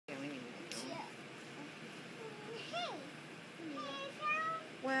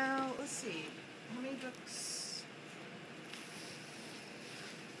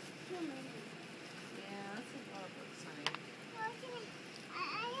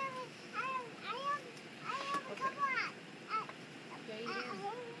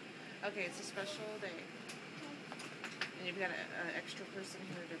okay, it's a special day. And you've got an extra person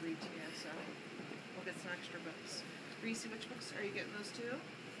here to read to you, so we'll get some extra books. Reese, which books are you getting? Those two?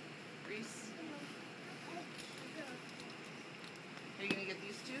 Reese? Are you going to get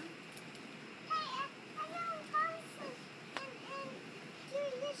these two? Hey, I know Thomas and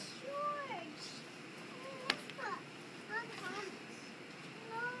doing this George. This book. Not Thomas.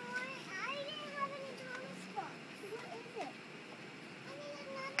 No, I didn't have any Thomas books. What is it? I need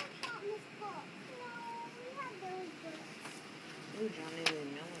another Thomas book. No, we have those books. Ooh, Johnny Lee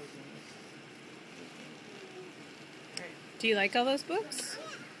Miller's in this. Alright. Do you like all those books?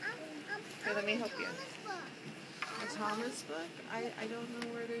 Here, let me help you. A Thomas book? I don't know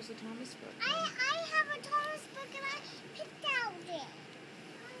where there's a Thomas book. I have a Thomas book and I picked out it.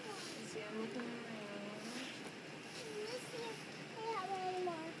 See, I'm looking around. Let's see if they have any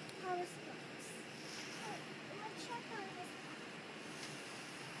more Thomas books. Let's check on this.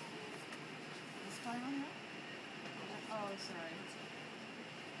 This pile here? Oh, sorry.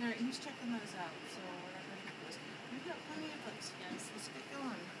 Alright, he's checking those out, so we're not going to get those. We've got plenty of books, guys. Let's get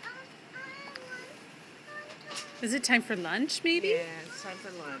going. Is it time for lunch, maybe? Yeah, it's time for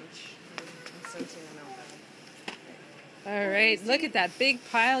lunch. I'm sensing an open. All right, look at that big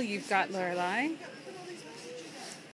pile you've got, Lorelai.